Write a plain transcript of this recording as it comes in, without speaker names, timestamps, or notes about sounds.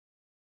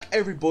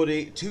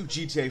everybody to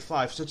GTA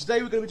 5. So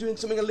today we're going to be doing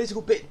something a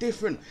little bit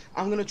different.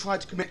 I'm going to try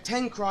to commit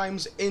 10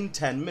 crimes in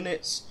 10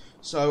 minutes.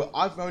 So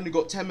I've only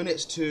got 10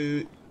 minutes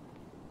to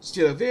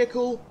steal a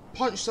vehicle,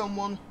 punch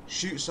someone,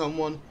 shoot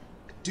someone,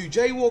 do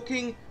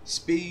jaywalking,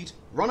 speed,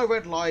 run a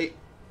red light,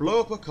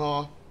 blow up a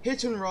car,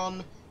 hit and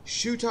run,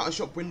 shoot out a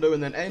shop window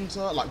and then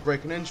enter, like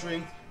break and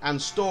entering,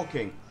 and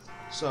stalking.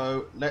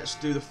 So let's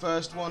do the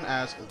first one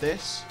as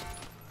this: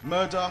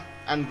 murder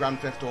and Grand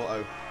Theft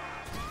Auto.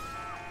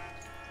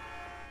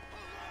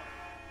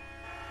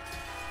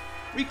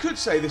 We could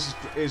say this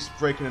is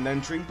breaking and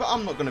entering, but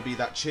I'm not going to be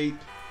that cheap.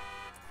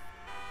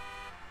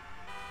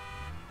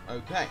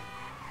 Okay.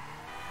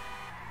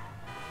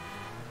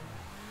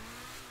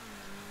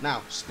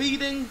 Now,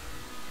 speeding,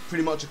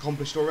 pretty much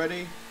accomplished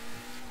already.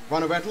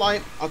 Run a red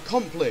light,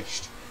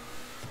 accomplished.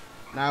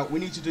 Now, we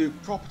need to do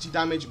property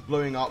damage,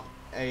 blowing up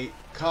a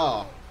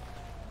car.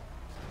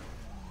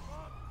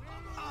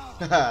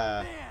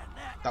 That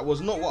was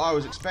not what I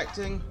was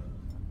expecting.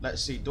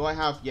 Let's see, do I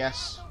have...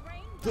 Yes.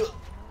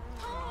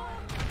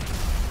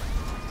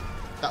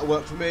 That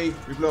worked for me.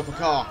 We blew up a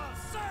car.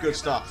 Good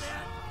stuff.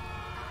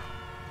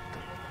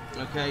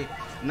 Okay,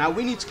 now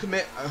we need to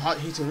commit a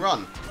hit and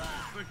run.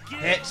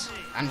 Hit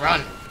and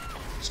run.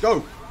 Let's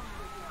go.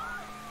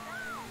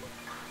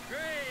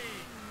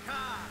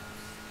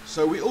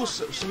 So we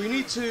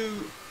need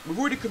to... We've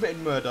already committed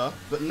murder,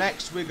 but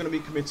next we're going to be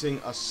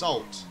committing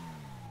assault.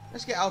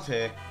 Let's get out of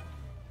here.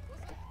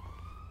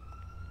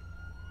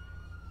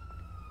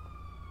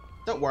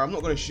 Don't worry, I'm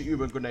not going to shoot you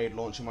with a grenade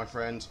launcher, my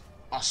friend.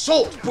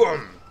 Assault!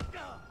 Boom!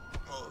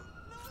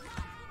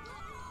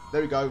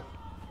 There we go.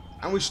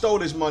 And we stole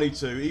his money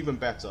too, even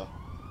better.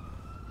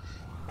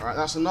 Alright,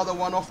 that's another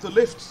one off the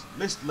list,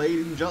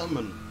 ladies and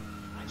gentlemen.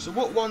 So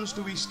what ones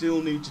do we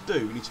still need to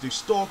do? We need to do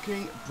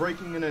stalking,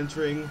 breaking and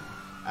entering,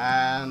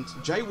 and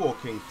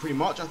jaywalking. Pretty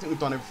much, I think we've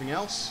done everything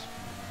else.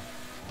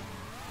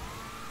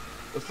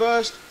 But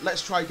first,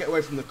 let's try and get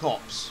away from the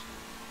cops.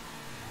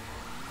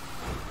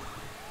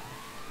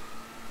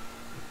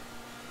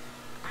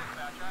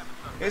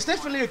 It's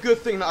definitely a good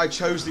thing that I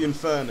chose the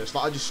Infernus,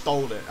 like I just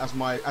stole it as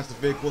the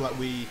vehicle that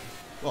we...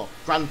 Well,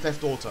 Grand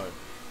Theft Auto.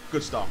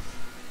 Good stuff.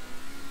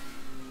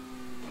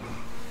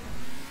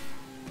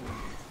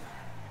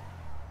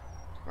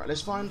 Right,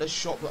 let's find a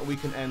shop that we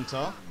can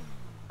enter.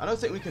 I don't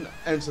think we can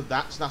enter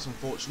that, so that's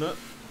unfortunate.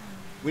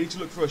 We need to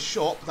look for a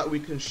shop that we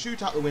can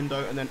shoot out the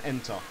window and then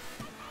enter.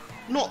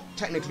 Not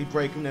technically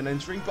breaking and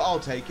entering, but I'll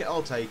take it,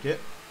 I'll take it.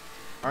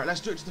 Alright, let's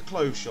do it to the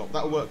clothes shop.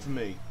 That'll work for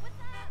me.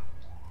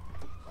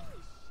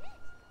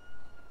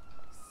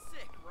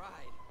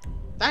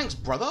 Thanks,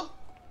 brother.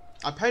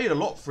 I paid a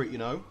lot for it, you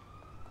know.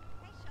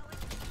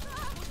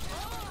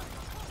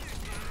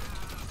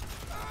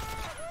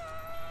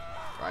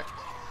 Right.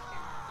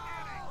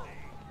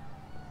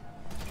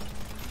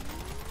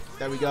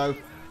 There we go.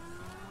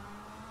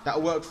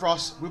 That'll work for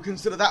us. We'll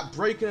consider that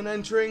breaking and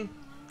entering.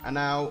 And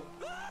now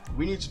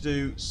we need to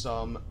do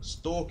some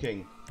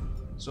stalking.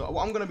 So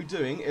what I'm going to be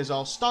doing is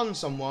I'll stun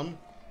someone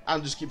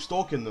and just keep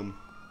stalking them.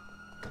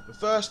 But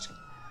first,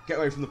 get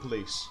away from the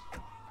police.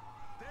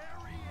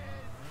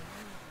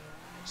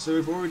 So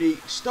we've already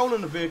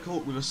stolen a vehicle,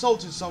 we've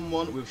assaulted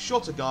someone, we've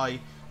shot a guy,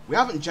 we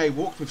haven't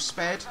jaywalked, we've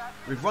sped,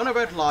 we've run a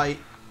red light,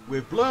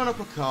 we've blown up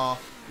a car,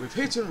 we've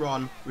hit and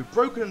run, we've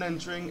broken and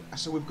entering,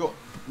 so we've got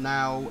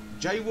now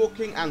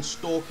jaywalking and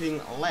stalking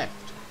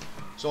left.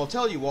 So I'll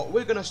tell you what,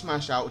 we're going to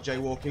smash out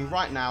jaywalking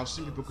right now,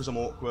 simply because I'm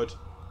awkward.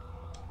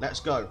 Let's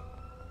go.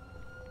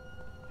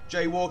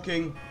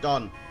 Jaywalking,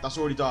 done. That's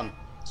already done.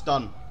 It's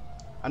done.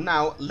 And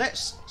now,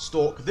 let's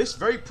stalk this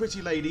very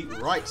pretty lady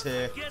right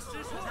here.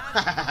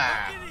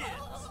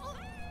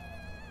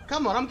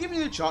 Come on, I'm giving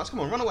you a chance.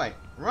 Come on, run away.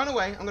 Run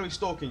away. I'm going to be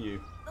stalking you.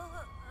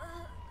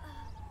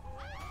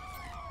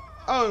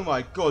 Oh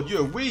my god,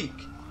 you're weak.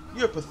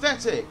 You're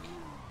pathetic.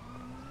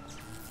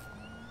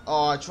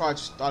 Oh, I tried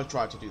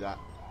to do that.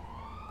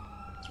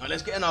 Right,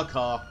 let's get in our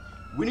car.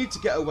 We need to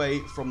get away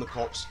from the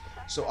cops.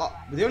 So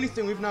the only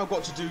thing we've now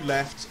got to do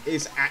left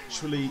is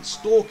actually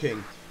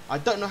stalking. I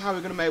don't know how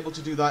we're going to be able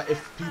to do that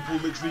if people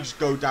literally just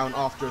go down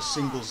after a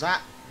single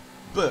zap,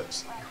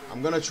 but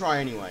I'm going to try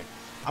anyway.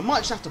 I might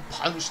just have to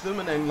punch them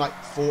and then like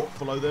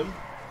follow them.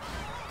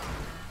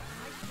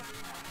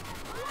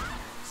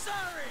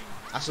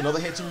 That's another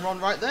hit and run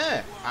right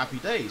there. Happy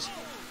days.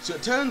 So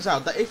it turns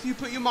out that if you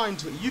put your mind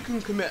to it, you can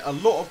commit a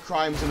lot of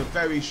crimes in a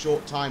very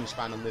short time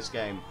span on this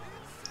game.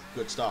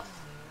 Good stuff.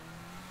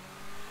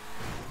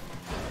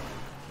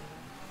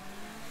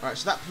 Alright,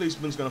 so that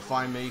policeman's going to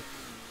find me.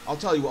 I'll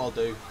tell you what I'll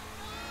do.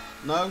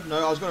 No,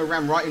 I was going to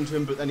ram right into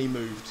him, but then he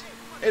moved.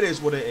 It is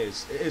what it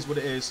is. It is what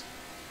it is.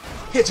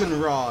 Hit and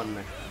run.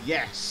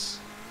 Yes.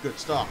 Good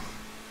stuff.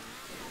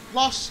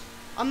 Plus,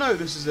 I know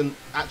this isn't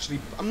actually...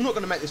 I'm not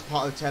going to make this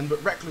part of the 10,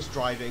 but reckless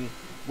driving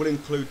will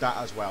include that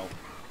as well.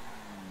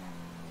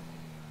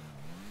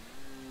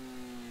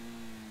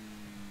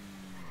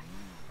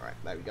 Alright,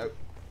 there we go.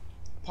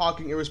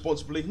 Parking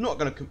irresponsibly. Not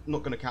gonna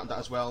count that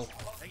as well.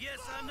 I guess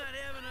I'm not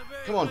having a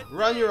very Come on,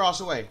 run your ass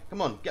away.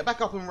 Come on, get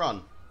back up and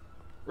run.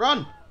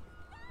 Run!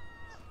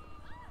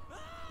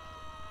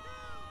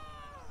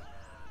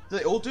 Did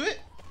they all do it?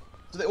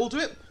 Did they all do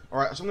it?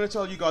 Alright, so I'm going to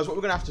tell you guys what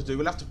we're going to have to do.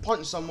 We'll have to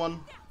punch someone,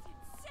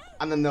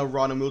 and then they'll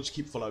run, and we'll just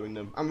keep following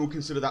them. And we'll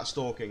consider that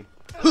stalking.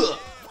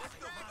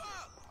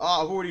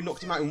 Ah, I've already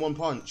knocked him out in one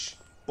punch.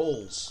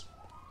 Balls.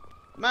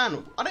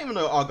 Man, I don't even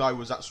know our guy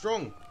was that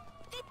strong.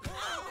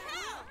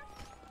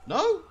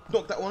 No?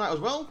 Knocked that one out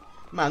as well?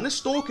 Man, this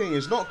stalking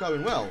is not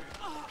going well.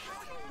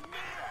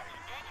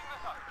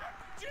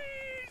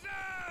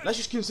 Let's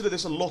just consider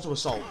this a lot of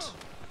assault.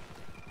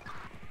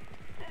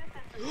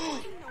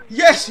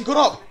 Yes, he got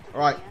up!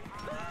 Alright,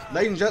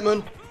 ladies and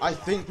gentlemen, I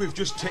think we've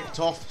just ticked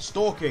off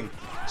stalking.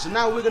 So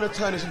now we're going to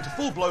turn this into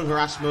full-blown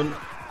harassment,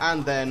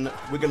 and then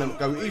we're going to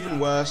go even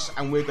worse,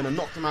 and we're going to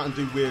knock them out and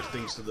do weird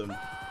things to them.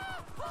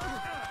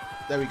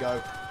 There we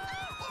go.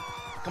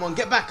 Come on,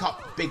 get back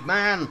up, big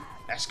man.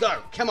 Let's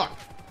go. Come on.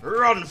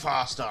 Run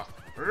faster.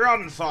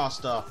 Run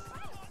faster.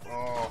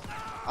 Oh,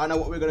 I know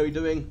what we're going to be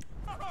doing.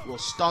 We'll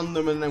stun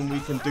them, and then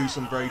we can do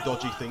some very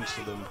dodgy things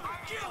to them.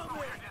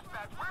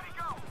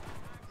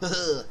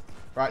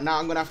 Right, now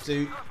I'm going to have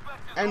to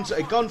enter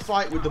a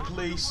gunfight with the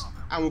police,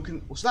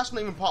 and so that's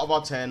not even part of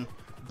our 10,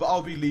 but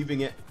I'll be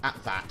leaving it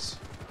at that.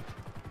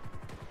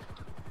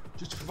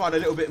 Just to provide a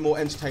little bit more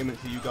entertainment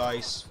for you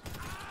guys.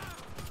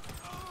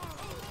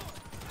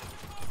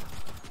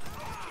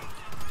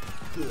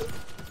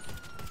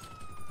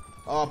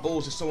 Ah,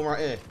 balls, there's someone right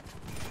here.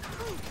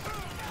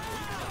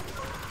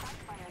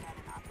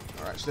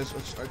 Alright, so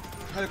there's a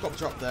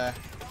helicopter up there.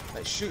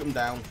 Let's shoot them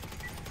down.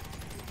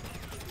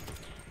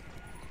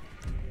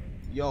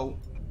 Yo,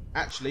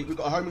 actually, we've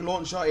got a homing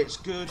launcher. It's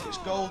good. It's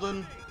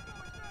golden.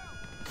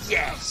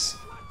 Yes!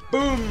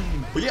 Boom!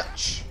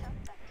 Bitch!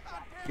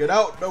 Get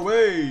out the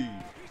way!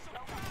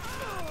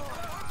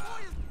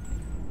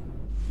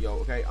 Yo,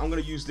 okay, I'm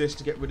going to use this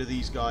to get rid of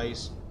these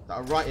guys that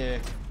are right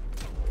here.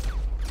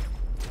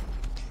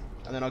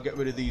 And then I'll get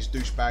rid of these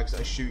douchebags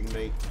that are shooting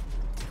me.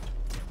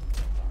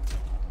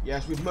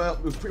 Yes, we've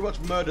pretty much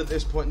murdered at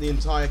this point the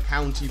entire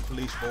county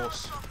police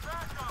force.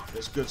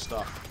 It's good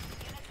stuff.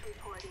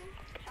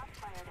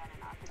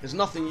 There's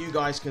nothing you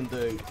guys can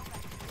do.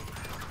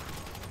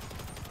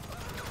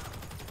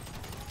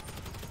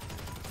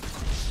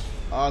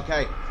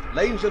 Okay,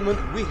 ladies and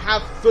gentlemen, we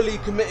have fully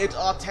committed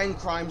our 10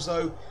 crimes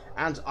though,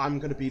 and I'm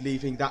going to be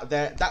leaving that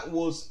there. That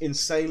was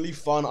insanely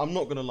fun, I'm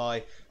not going to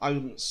lie.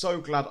 I'm so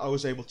glad I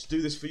was able to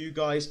do this for you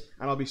guys,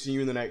 and I'll be seeing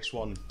you in the next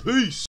one. Peace!